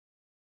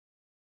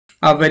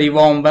A very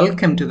warm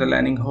welcome to the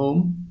Learning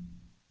Home.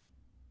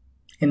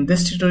 In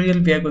this tutorial,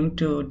 we are going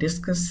to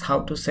discuss how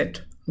to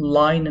set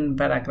line and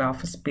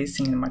paragraph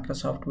spacing in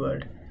Microsoft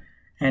Word.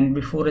 And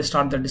before I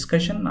start the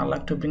discussion, I'd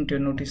like to bring to your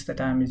notice that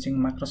I am using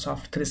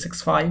Microsoft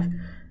 365,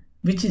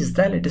 which is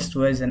the latest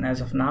version as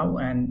of now.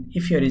 And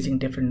if you're using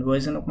different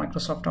version of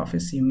Microsoft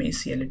Office, you may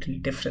see a little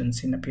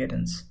difference in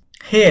appearance.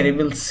 Here you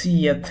will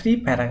see a 3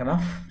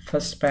 paragraph.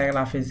 First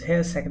paragraph is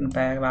here, second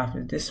paragraph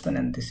is this one,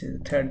 and this is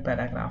the third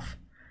paragraph.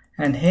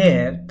 And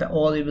here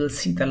you will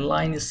see the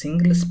line is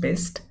single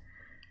spaced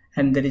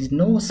and there is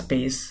no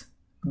space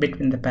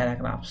between the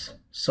paragraphs.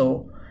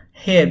 So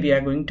here we are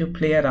going to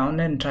play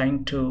around and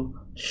trying to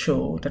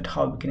show that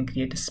how we can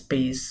create a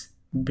space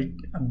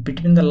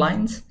between the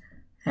lines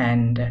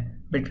and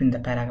between the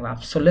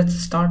paragraphs. So let's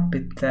start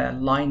with the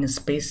line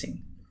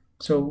spacing.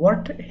 So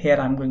what here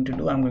I'm going to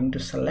do, I'm going to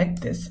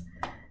select this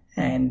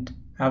and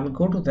I will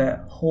go to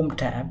the home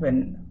tab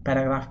and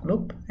paragraph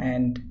group,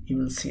 and you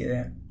will see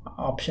the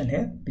option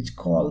here which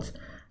calls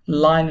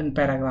line and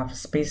paragraph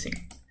spacing,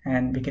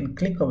 and we can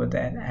click over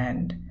there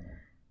and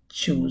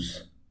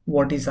choose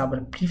what is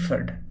our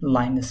preferred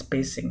line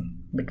spacing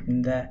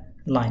between the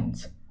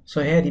lines.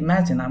 So here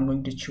imagine I'm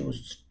going to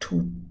choose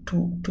two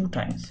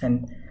times,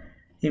 and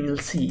you will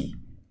see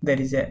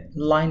there is a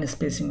line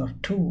spacing of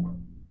 2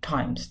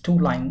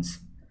 lines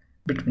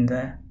between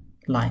the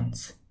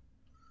lines.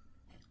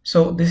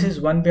 So this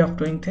is one way of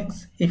doing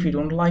things. If you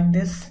don't like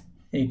this,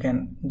 you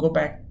can go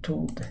back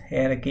to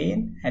here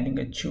again and you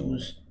can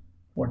choose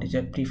what is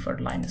your preferred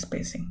line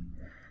spacing.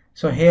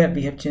 So here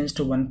we have changed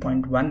to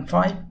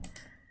 1.15.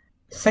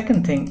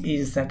 Second thing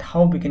is that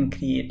how we can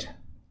create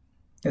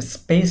a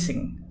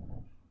spacing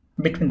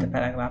between the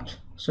paragraphs.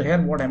 So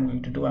here what I'm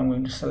going to do, I'm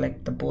going to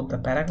select both the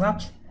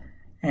paragraphs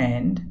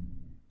and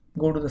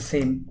go to the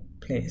same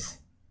place,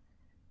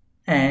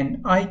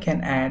 and I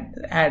can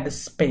add a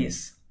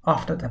space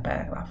after the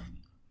paragraph.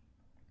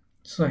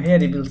 So here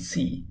you will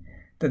see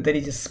that there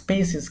is a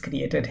space is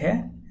created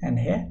here and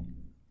here,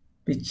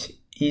 which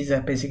is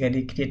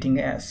basically creating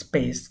a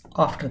space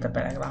after the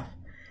paragraph.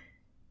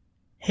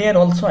 Here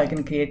also I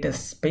can create a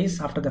space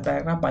after the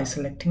paragraph by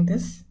selecting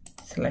this,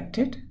 select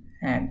it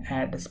and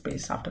add a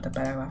space after the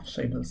paragraph.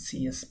 So you will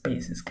see a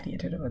space is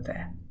created over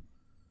there.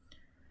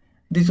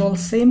 This all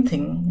same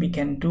thing we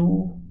can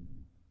do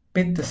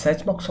with the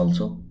search box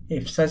also.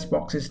 If search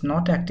box is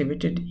not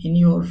activated in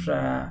your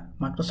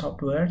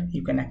Microsoft Word,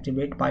 you can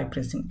activate by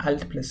pressing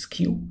Alt plus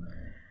Q.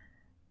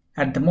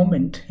 At the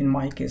moment, in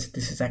my case,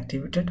 this is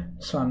activated,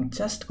 so I'm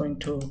just going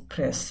to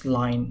press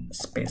line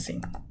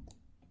spacing,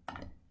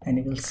 and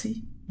you will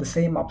see the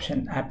same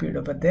option appeared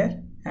over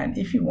there. And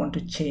if you want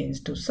to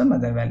change to some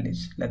other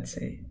values, let's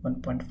say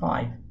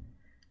 1.5,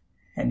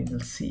 and you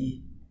will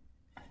see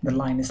the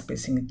line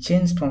spacing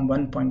changed from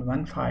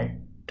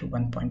 1.15 to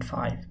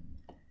 1.5.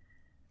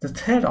 The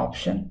third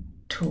option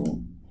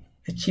to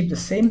achieve the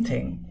same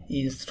thing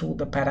is through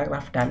the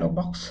paragraph dialog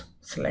box.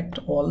 Select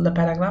all the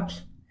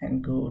paragraphs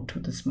and go to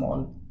the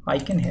small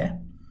icon here,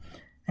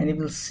 and you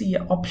will see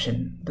an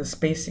option, the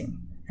spacing.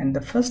 And the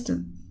first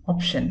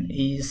option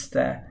is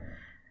the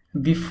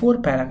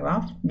before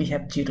paragraph we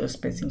have 0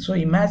 spacing. So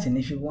imagine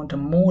if you want a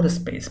more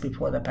space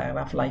before the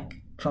paragraph,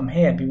 like from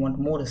here we want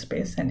more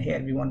space, and here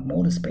we want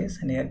more space,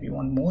 and here we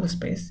want more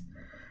space,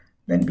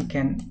 then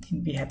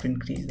we have to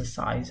increase the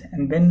size.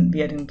 And when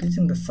we are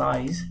increasing the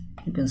size,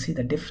 you can see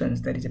the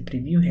difference. There is a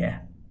preview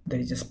here, there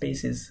is a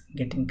space is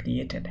getting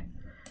created.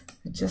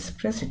 Just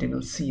press it, you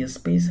will see a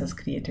space has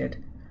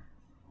created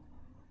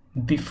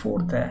before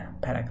the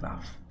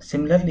paragraph.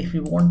 Similarly, if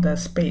you want the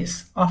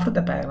space after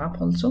the paragraph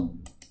also,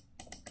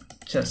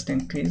 just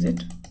increase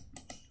it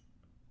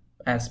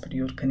as per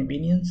your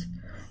convenience,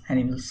 and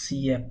you will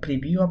see a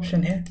preview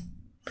option here.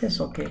 Press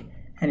OK,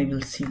 and you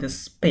will see the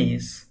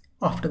space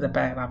after the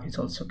paragraph is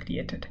also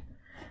created.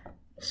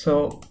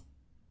 So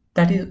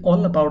that is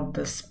all about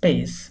the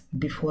space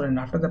before and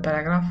after the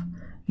paragraph.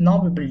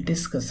 Now we will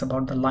discuss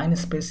about the line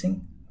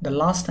spacing. The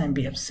last time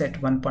we have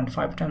set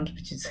 1.5 times,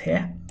 which is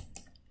here.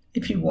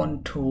 If you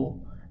want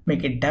to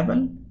make it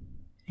double,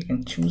 you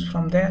can choose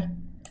from there.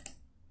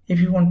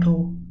 If you want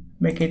to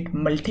make it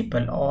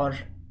multiple, or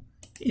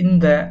in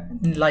the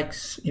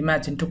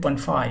imagine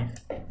 2.5,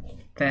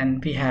 then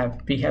we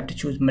have to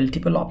choose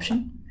multiple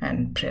option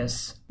and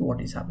press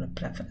what is our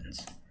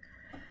preference.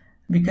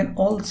 We can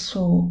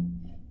also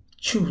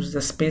choose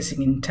the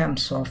spacing in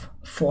terms of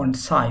font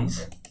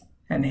size,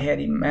 and here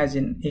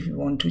imagine if you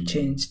want to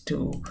change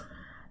to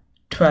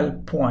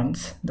 12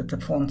 points, that the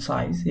font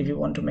size. If you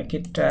want to make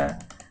it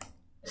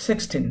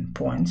 16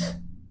 points,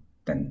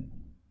 then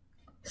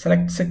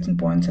select 16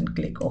 points and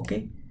click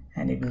OK,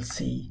 and you will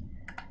see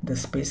the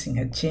spacing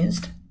has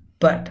changed,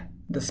 but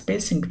the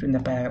spacing between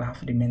the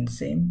paragraph remains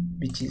same,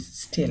 which is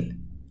still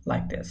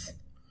like this.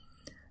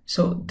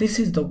 So this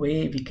is the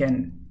way we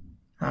can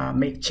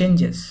make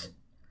changes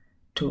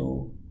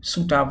to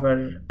suit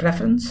our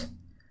preference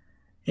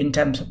in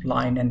terms of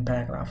line and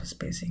paragraph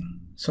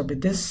spacing. So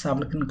with this, I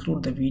will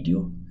conclude the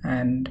video,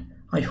 and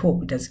I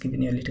hope it has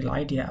given you a little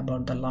idea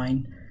about the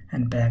line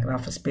and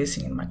paragraph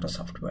spacing in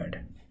Microsoft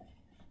Word.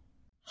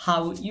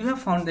 How you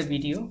have found the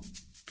video,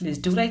 please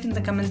do write in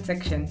the comment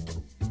section,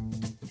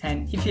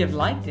 and if you have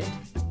liked it,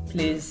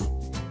 please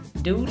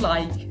do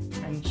like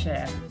and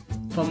share.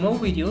 For more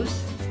videos,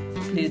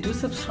 please do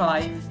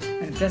subscribe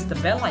and press the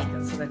bell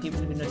icon so that you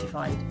will be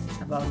notified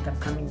about the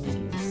upcoming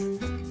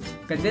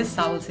videos. With this,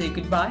 I will say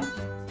goodbye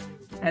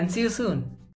and see you soon.